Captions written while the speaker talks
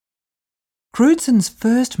Crewdson's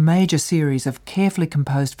first major series of carefully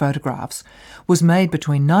composed photographs was made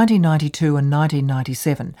between 1992 and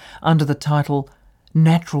 1997 under the title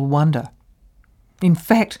Natural Wonder. In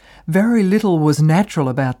fact, very little was natural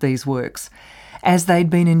about these works, as they'd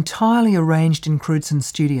been entirely arranged in Crewdson's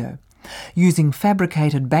studio, using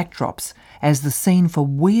fabricated backdrops as the scene for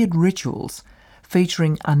weird rituals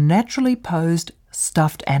featuring unnaturally posed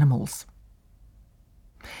stuffed animals.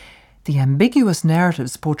 The ambiguous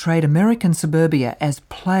narratives portrayed American suburbia as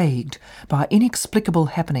plagued by inexplicable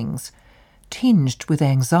happenings, tinged with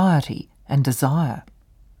anxiety and desire.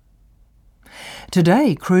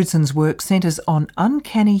 Today, Crewdson's work centres on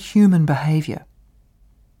uncanny human behaviour.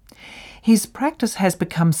 His practice has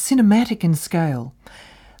become cinematic in scale,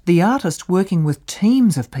 the artist working with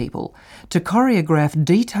teams of people to choreograph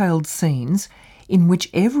detailed scenes in which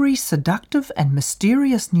every seductive and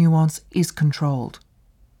mysterious nuance is controlled.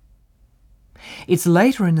 It's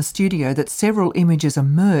later in the studio that several images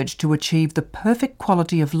emerge to achieve the perfect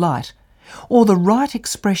quality of light or the right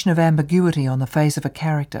expression of ambiguity on the face of a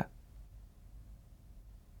character.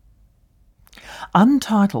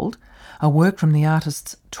 Untitled, a work from the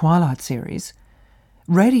artist's Twilight series,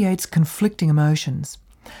 radiates conflicting emotions.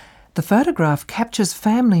 The photograph captures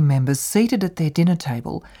family members seated at their dinner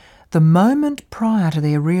table the moment prior to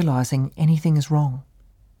their realising anything is wrong.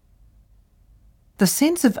 The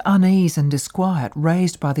sense of unease and disquiet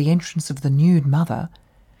raised by the entrance of the nude mother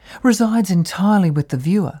resides entirely with the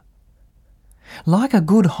viewer. Like a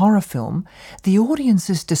good horror film, the audience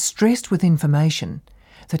is distressed with information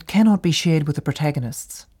that cannot be shared with the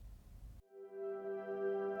protagonists.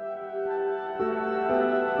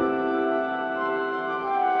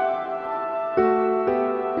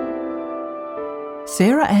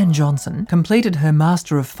 Sarah Ann Johnson completed her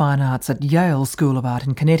Master of Fine Arts at Yale School of Art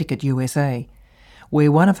in Connecticut, USA,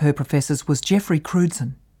 where one of her professors was Jeffrey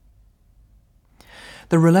Crewdson.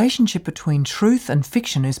 The relationship between truth and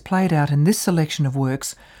fiction is played out in this selection of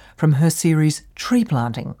works from her series Tree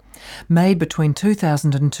Planting, made between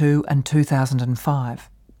 2002 and 2005.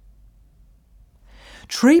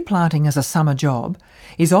 Tree planting as a summer job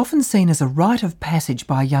is often seen as a rite of passage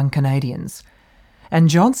by young Canadians, and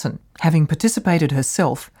Johnson, having participated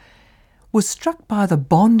herself, was struck by the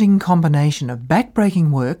bonding combination of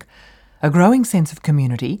backbreaking work, a growing sense of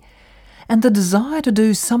community, and the desire to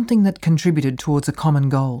do something that contributed towards a common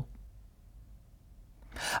goal.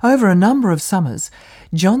 Over a number of summers,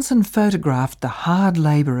 Johnson photographed the hard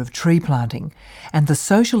labour of tree planting and the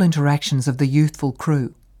social interactions of the youthful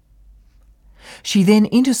crew. She then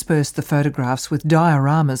interspersed the photographs with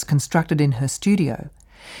dioramas constructed in her studio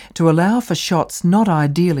to allow for shots not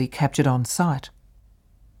ideally captured on site.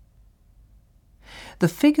 The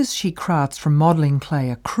figures she crafts from modelling clay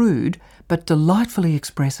are crude but delightfully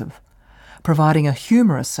expressive, providing a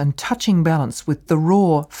humorous and touching balance with the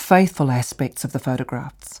raw, faithful aspects of the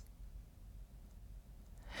photographs.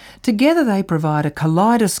 Together they provide a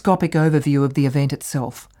kaleidoscopic overview of the event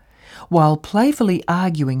itself, while playfully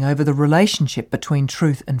arguing over the relationship between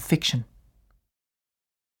truth and fiction.